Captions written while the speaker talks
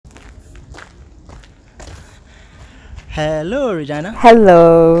Hello, Regina.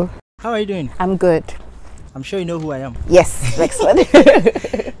 Hello. How are you doing? I'm good. I'm sure you know who I am. Yes, Rexford.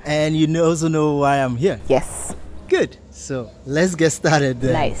 And you also know why I'm here. Yes. Good. So let's get started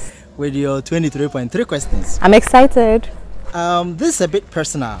then. Nice. With your 23.3 questions. I'm excited. This is a bit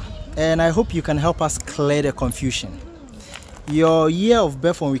personal, and I hope you can help us clear the confusion. Your year of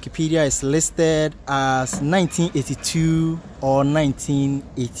birth on Wikipedia is listed as 1982 or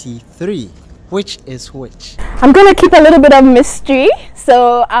 1983. Which is which? I'm going to keep a little bit of mystery,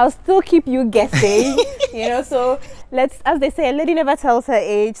 so I'll still keep you guessing. So let's, as they say, a lady never tells her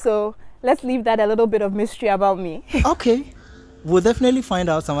age, so let's leave that a little bit of mystery about me. Okay. We'll definitely find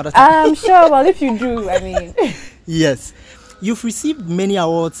out some other time. I'm sure, well, if you do, I mean. Yes. You've received many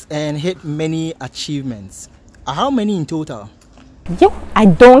awards and hit many achievements. How many in total? I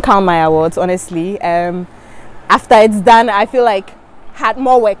don't count my awards, honestly. After it's done, I feel like had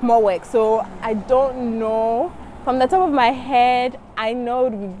more work. So I don't know. From the top of my head, I know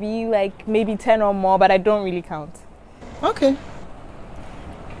it would be like maybe 10 or more, but I don't really count. Okay.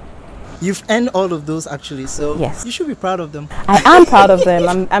 You've earned all of those actually, so yes. You should be proud of them. I am proud of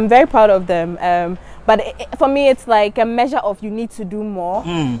them. I'm very proud of them. But for me, it's like a measure of you need to do more,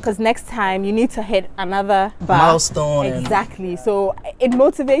 because next time you need to hit another milestone. Exactly. So it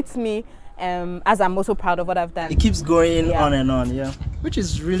motivates me, as I'm also proud of what I've done. It keeps going on and on, which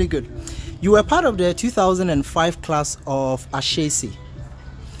is really good. You were part of the 2005 class of Ashoka.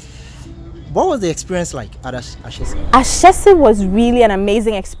 What was the experience like at Ashoka? Ashoka was really an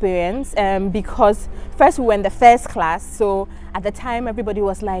amazing experience because first we were in the first class, so at the time everybody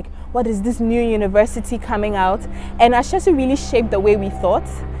was like, what is this new university coming out? And Ashoka really shaped the way we thought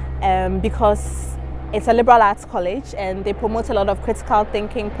because it's a liberal arts college and they promote a lot of critical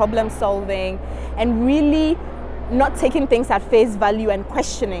thinking, problem solving, and really not taking things at face value and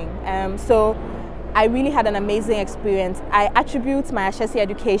questioning. So I really had an amazing experience. I attribute my Ashoka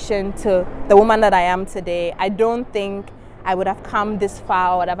education to the woman that I am today. I don't think I would have come this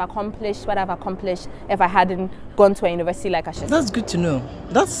far or would have accomplished what I've accomplished if I hadn't gone to a university like Ashoka. That's good to know.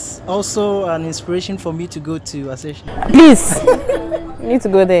 That's also an inspiration for me to go to Ashoka. Please, you need to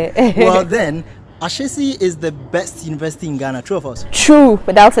go there. Well then, Ashoka is the best university in Ghana, true of us? True,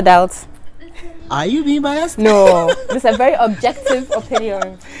 without a doubt. Are you being biased? No, it's a very objective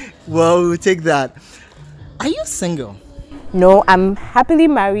opinion. Well, we'll take that. Are you single? No, I'm happily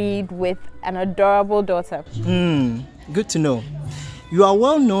married with an adorable daughter. Good to know. You are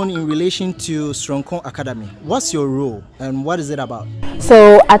well known in relation to Soronko Academy. What's your role and what is it about?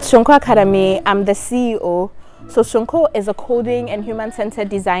 So at Soronko Academy, I'm the CEO. So Soronko is a coding and human-centered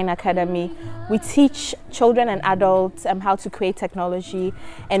design academy. We teach children and adults how to create technology,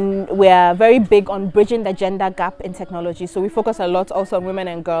 and we're very big on bridging the gender gap in technology. So we focus a lot also on women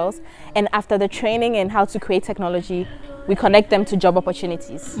and girls. And after the training in how to create technology, we connect them to job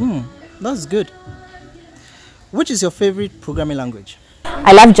opportunities. That's good. Which is your favorite programming language?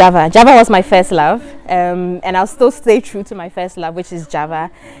 I love Java. Java was my first love, and I'll still stay true to my first love, which is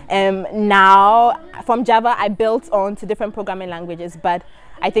Java. Now, from Java, I built on to different programming languages, but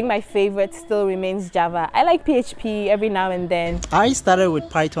I think my favorite still remains Java. I like PHP every now and then. I started with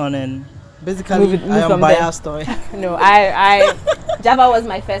Python and basically I am biased. No, Java was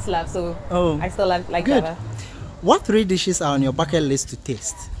my first love, so I still like Java. What 3 dishes are on your bucket list to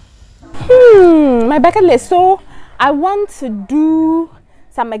taste? My bucket list. So I want to do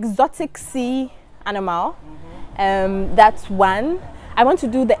some exotic sea animal. That's one. I want to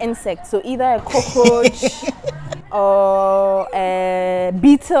do the insect, so either a cockroach or a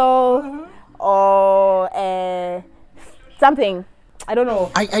beetle or something. I don't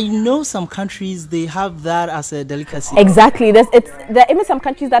know. I know some countries, they have that as a delicacy. Exactly. There are even some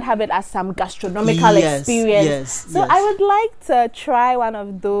countries that have it as some gastronomical experience. So I would like to try one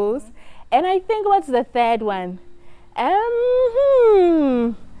of those. And I think, what's the third one? I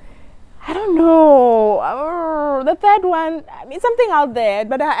don't know. The third one, I mean, something out there,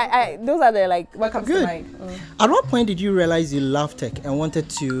 but those are the, like, what comes to mind. At what point did you realize you loved tech and wanted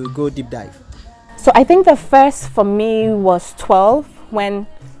to go deep dive? So I think the first for me was 12 when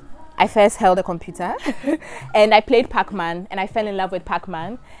I first held a computer and I played Pac-Man and I fell in love with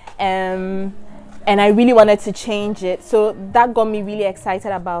Pac-Man. And I really wanted to change it. So that got me really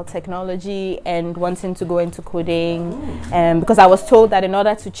excited about technology and wanting to go into coding. Because I was told that in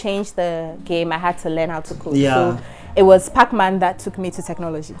order to change the game, I had to learn how to code. So it was Pac-Man that took me to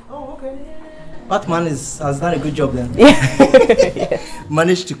technology. Oh, okay. Pac-Man has done a good job then. Yes.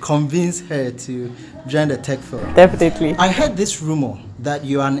 Managed to convince her to join the tech field. Definitely. I heard this rumor that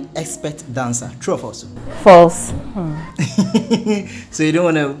you are an expert dancer. True or false? False. So you don't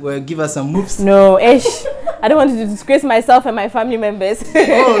want to give us some moves? No, ish. I don't want to disgrace myself and my family members.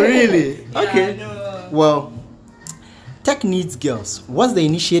 Oh, really? Okay. Yeah, Well, Tech Needs Girls, what's the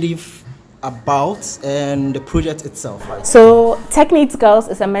initiative about and the project itself? So Tech Needs Girls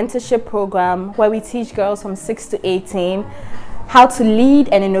is a mentorship program where we teach girls from 6 to 18 how to lead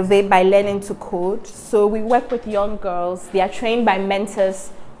and innovate by learning to code. So we work with young girls. They are trained by mentors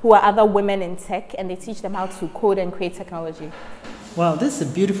who are other women in tech, and they teach them how to code and create technology. Wow, this is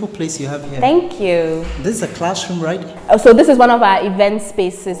a beautiful place you have here. Thank you. This is a classroom, right? So this is one of our event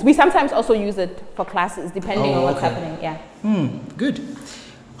spaces. We sometimes also use it for classes, depending on what's happening. Yeah. Good.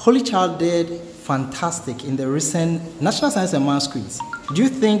 Holy Child did fantastic in the recent National Science and Maths quiz. Do you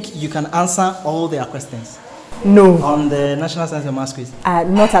think you can answer all their questions? No. On the National Science and Maths quiz?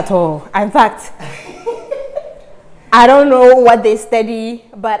 Not at all. In fact, I don't know what they study,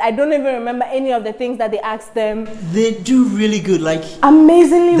 but I don't even remember any of the things that they asked them. They do really good, like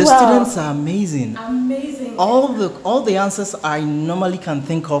amazingly the well. students are amazing. Amazing. All the answers I normally can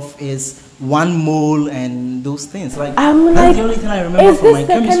think of is 1 mole and those things. Like that's the only thing I remember from my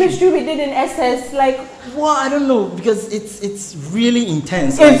chemistry. Is this the chemistry we did in SS? Like, well, I don't know, because it's really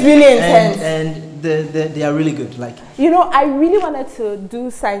intense. It's really intense. And they are really good. Like, you know, I really wanted to do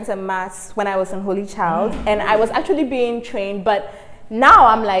science and maths when I was in Holy Child, and I was actually being trained, but now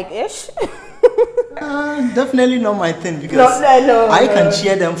I'm like, ish. Definitely not my thing, because I can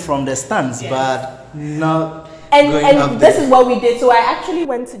cheer them from the stands, but not. And this is what we did. So I actually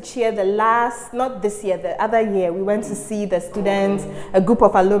went to cheer the last, not this year, the other year. We went to see the students, a group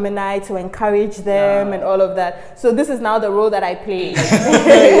of alumni, to encourage them and all of that. So this is now the role that I play.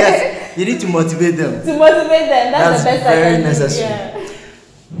 Yes, you need to motivate them. To motivate them, that's the best I can do. Very necessary. Yeah.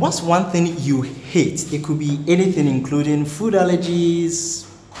 What's one thing you hate? It could be anything, including food allergies,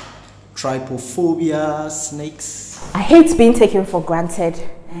 trypophobia, snakes. I hate being taken for granted,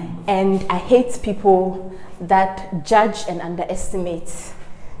 and I hate people that judge and underestimate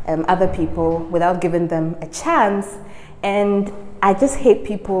other people without giving them a chance. And I just hate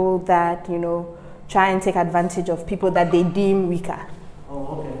people that, you know, try and take advantage of people that they deem weaker.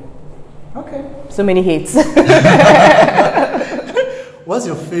 Oh, okay. Okay. So many hates. What's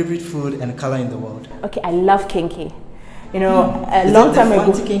your favorite food and color in the world? Okay, I love kenke. You know, a long time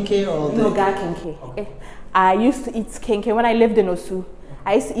ago. Kenke or no, gar kenke. Okay. I used to eat kenke when I lived in Osu.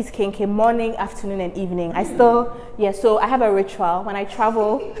 I used to eat kenke morning, afternoon, and evening. I still, so I have a ritual. When I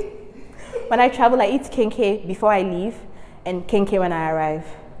travel, I eat kenke before I leave, and kenke when I arrive.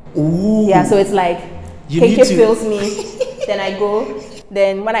 Ooh. Yeah, so it's like, kenke fills me, then I go,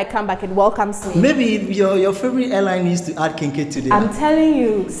 then when I come back, it welcomes me. Maybe your favorite airline needs to add kenke today. I'm telling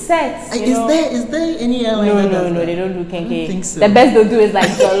you, sets. Is there any airline? No, they don't do kenke. I don't think so. The best they'll do is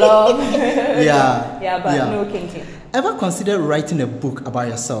like jollof. But no kenke. Ever consider writing a book about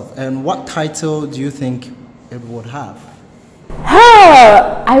yourself, and what title do you think it would have?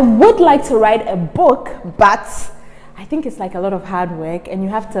 I would like to write a book, but I think it's like a lot of hard work, and you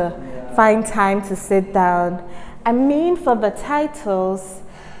have to find time to sit down. I mean, for the titles,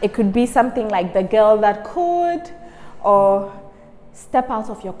 it could be something like The Girl That Could, or Step Out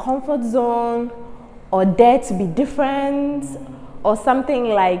of Your Comfort Zone, or Dare to Be Different, or something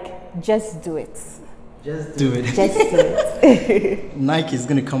like Just Do It. Just do it. Just do it. Nike is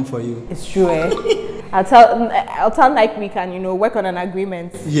gonna come for you. It's true, eh? I'll tell Nike we can, work on an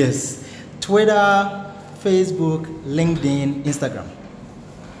agreement. Yes. Twitter, Facebook, LinkedIn, Instagram.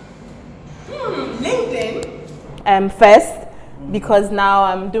 LinkedIn? First, because now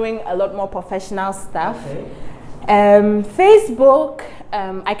I'm doing a lot more professional stuff. Okay. Facebook,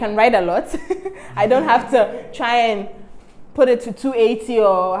 I can write a lot. I don't have to try and put it to 280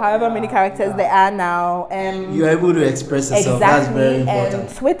 or however many characters there are now. You're able to express yourself. That's very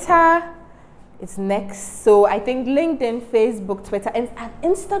important. Twitter is next. So I think LinkedIn, Facebook, Twitter, and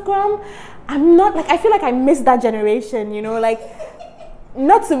Instagram. I'm not like, I feel like I missed that generation,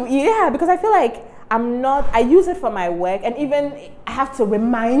 because I feel like I use it for my work, and even I have to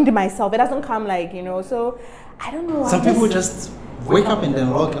remind myself. It doesn't come so I don't know. Some people just wake up and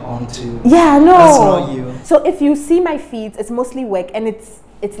then log on to. Yeah, no. That's not you. So if you see my feeds, it's mostly work, and it's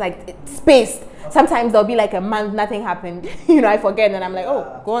spaced. Sometimes there'll be like a month, nothing happened. I forget, and I'm like,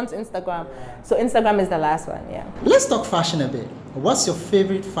 oh, go on to Instagram. So Instagram is the last one, yeah. Let's talk fashion a bit. What's your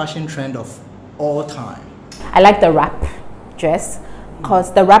favorite fashion trend of all time? I like the wrap dress,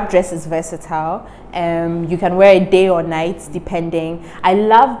 because the wrap dress is versatile. You can wear it day or night, depending. I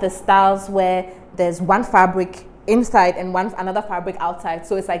love the styles where there's one fabric inside and another fabric outside,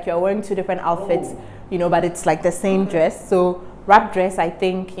 so it's like you're wearing two different outfits, but it's like the same dress. So wrap dress, I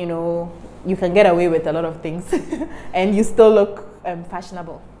think you can get away with a lot of things and you still look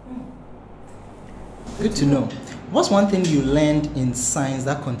fashionable. Good to know. What's one thing you learned in science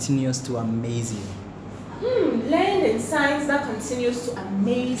that continues to amaze you? Learned in science that continues to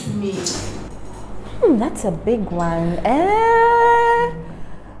amaze me. That's a big one.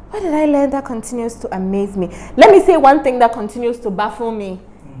 What did I learn that continues to amaze me? Let me say one thing that continues to baffle me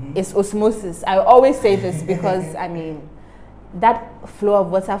is osmosis. I always say this because, I mean, that flow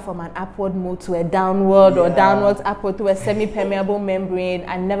of water from an upward mode to a downward or downwards upward to a semi-permeable membrane,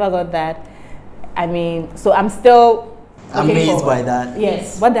 I never got that. I mean, so I'm still amazed by that.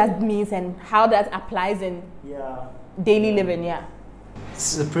 Yes, what that means and how that applies in daily living,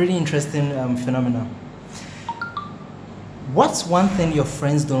 It's a pretty interesting phenomenon. What's one thing your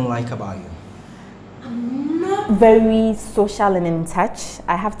friends don't like about you? I'm not very social and in touch,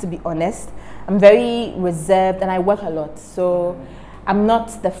 I have to be honest. I'm very reserved and I work a lot. So I'm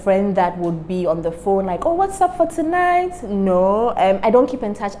not the friend that would be on the phone like, oh, what's up for tonight? No, I don't keep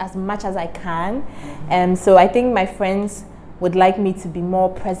in touch as much as I can. So I think my friends would like me to be more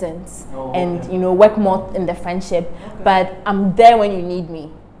present and, you know, work more in the friendship. But I'm there when you need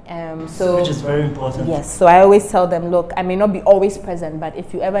me. Which is very important. Yes, so I always tell them, look, I may not be always present, but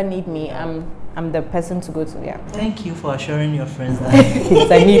if you ever need me, I'm the person to go to. Thank you for assuring your friends that.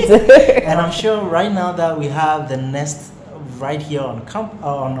 Yes, I need to. And I'm sure right now that we have the nest right here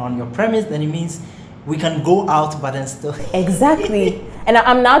on your premise, then it means we can go out, but then still. Exactly. And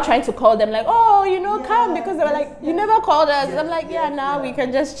I'm now trying to call them like, oh, you know, come, because they were like, you never called us. I'm like, now we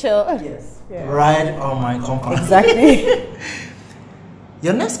can just chill. Yes. Right on my compound. Exactly.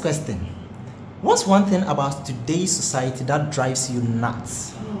 Your next question. What's one thing about today's society that drives you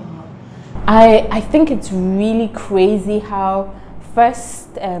nuts? I think it's really crazy how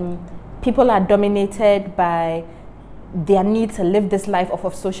first people are dominated by their need to live this life off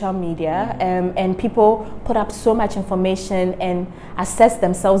of social media, and people put up so much information and assess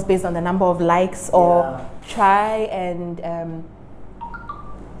themselves based on the number of likes or try and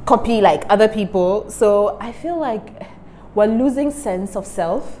copy like other people. So I feel like we're losing sense of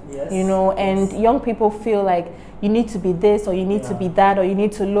self, you know, and young people feel like you need to be this or you need to be that or you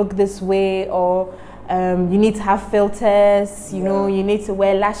need to look this way or you need to have filters, you know, you need to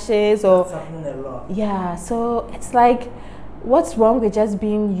wear lashes or... That's happening a lot. So it's like, what's wrong with just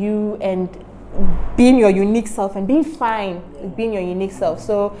being you and being your unique self and being fine with being your unique self?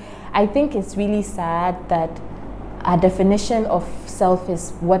 So I think it's really sad that our definition of self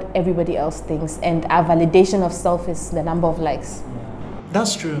is what everybody else thinks, and our validation of self is the number of likes.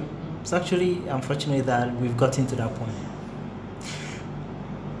 That's true. It's actually unfortunate that we've gotten to that point.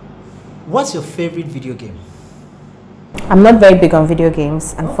 What's your favorite video game? I'm not very big on video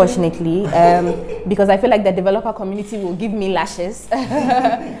games, unfortunately, because I feel like the developer community will give me lashes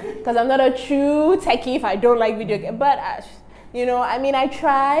because I'm not a true techie if I don't like video games. But, you know, I mean, I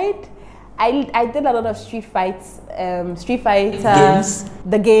tried. I did a lot of Street Fighter, games.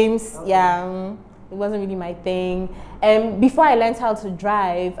 The games, it wasn't really my thing. Before I learned how to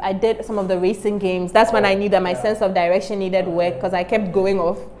drive, I did some of the racing games. That's when I knew that my sense of direction needed work because I kept going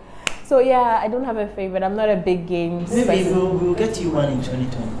off. So I don't have a favorite. I'm not a big game person. Maybe we'll get you one in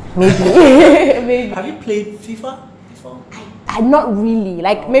 2020. Maybe. Maybe. Have you played FIFA before? Not really.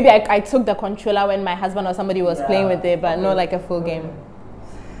 Like maybe I took the controller when my husband or somebody was playing with it, but not like a full game.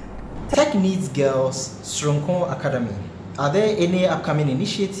 Tech Needs Girls Soronko Academy. Are there any upcoming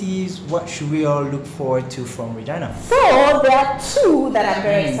initiatives? What should we all look forward to from Regina? So there are two that I'm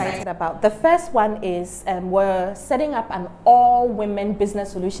very excited about. The first one is we're setting up an all-women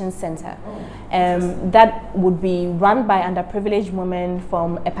business solutions center that would be run by underprivileged women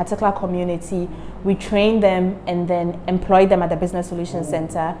from a particular community. We train them and then employ them at the business solutions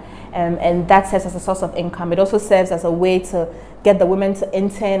center, and that serves as a source of income. It also serves as a way to get the women to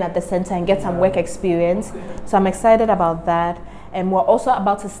intern at the center and get some work experience. So I'm excited about that. And we're also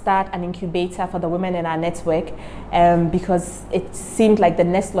about to start an incubator for the women in our network because it seemed like the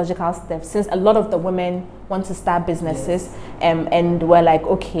next logical step, since a lot of the women want to start businesses, and we're like,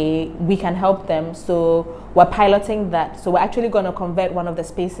 okay, we can help them. So we're piloting that. So we're actually going to convert one of the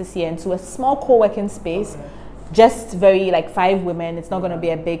spaces here into a small co-working space. Just very like 5 women. It's not going to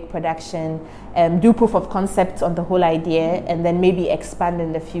be a big production. Do proof of concept on the whole idea and then maybe expand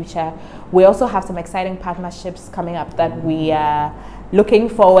in the future. We also have some exciting partnerships coming up that we are looking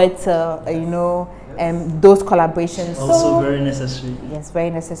forward to, you know, those collaborations. Also very necessary. Yes, very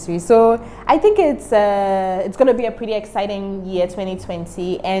necessary. So I think it's going to be a pretty exciting year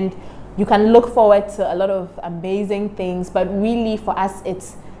 2020, and you can look forward to a lot of amazing things, but really for us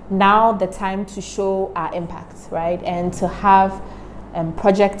it's now the time to show our impact, right? And to have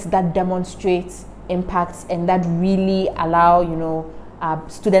projects that demonstrate impacts and that really allow, you know,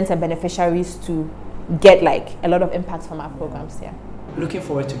 students and beneficiaries to get like a lot of impact from our programs. Yeah. Looking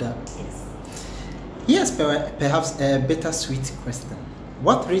forward to that. Yes. Yes, perhaps a bittersweet question.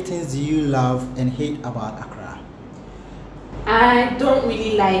 What three things do you love and hate about Accra? I don't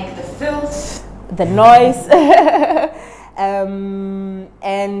really like the filth, the noise,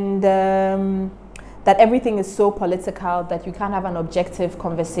 and that everything is so political that you can't have an objective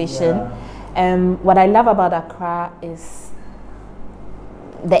conversation. What I love about Accra is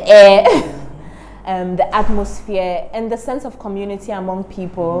the air, the atmosphere, and the sense of community among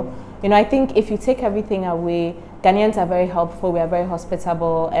people. You know, I think if you take everything away, Ghanaians are very helpful, we are very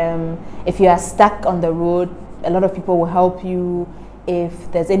hospitable. If you are stuck on the road, a lot of people will help you.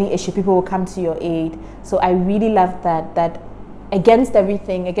 If there's any issue, people will come to your aid. So I really love that against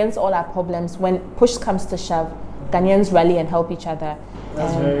everything, against all our problems, when push comes to shove, Ghanaians rally and help each other.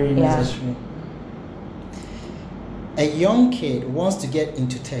 That's very necessary. A young kid wants to get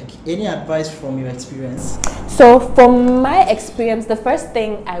into tech. Any advice from your experience? So from my experience, the first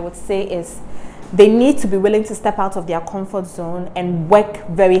thing I would say is they need to be willing to step out of their comfort zone and work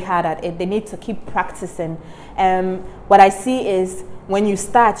very hard at it. They need to keep practicing. What I see is when you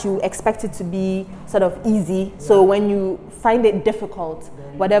start, you expect it to be sort of easy. So when you find it difficult,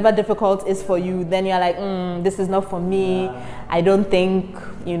 whatever difficult is for you, then you're like, this is not for me. I don't think,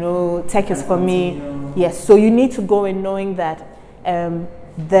 you know, tech is for me. Yes, so you need to go in knowing that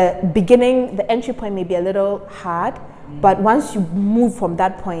the beginning, the entry point may be a little hard, but once you move from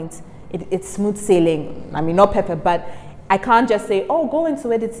that point, it's smooth sailing. I mean, not pepper, but I can't just say, oh, go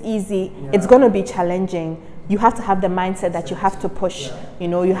into it, it's easy. It's going to be challenging. You have to have the mindset that you have to push. You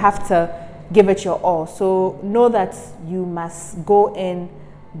know, you have to give it your all. So know that you must go in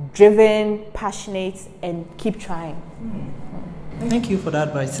driven, passionate, and keep trying. Thank you for that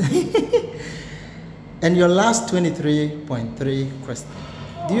advice. And your last 23.3 question.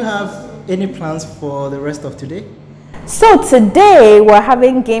 Do you have any plans for the rest of today? So today we're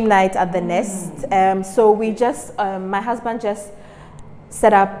having game night at the Nest. So we just, my husband just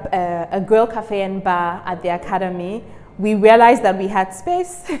set up a grill, cafe and bar at the Academy. We realized that we had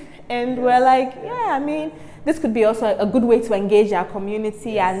space and we're like, yeah, I mean, this could be also a good way to engage our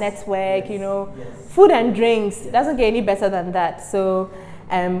community, our network, you know, food and drinks. It doesn't get any better than that. So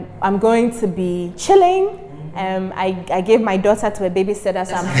I'm going to be chilling. I gave my daughter to a babysitter,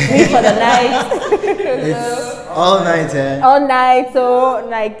 so I'm free for the night. It's all night, eh? All night, so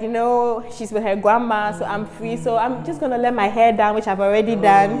like, you know, she's with her grandma, so I'm free. So I'm just gonna let my hair down, which I've already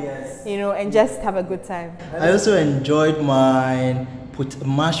done, you know, and just have a good time. I also enjoyed my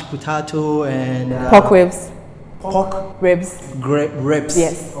mashed potato and pork ribs. Pork ribs. Ribs.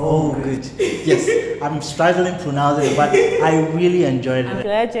 Yes. Oh, good. Yes, I'm struggling pronouncing it, but I really enjoyed it. I'm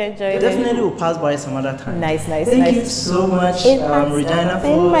glad you enjoyed it. Definitely will pass by some other time. Nice. Thank you so much, Regina,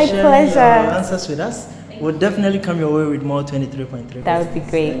 for my sharing pleasure. your answers with us. We'll definitely come your way with more 23.3. That would be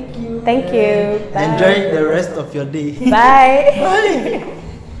great. Thank you. Bye. Enjoy the rest of your day. Bye. Bye.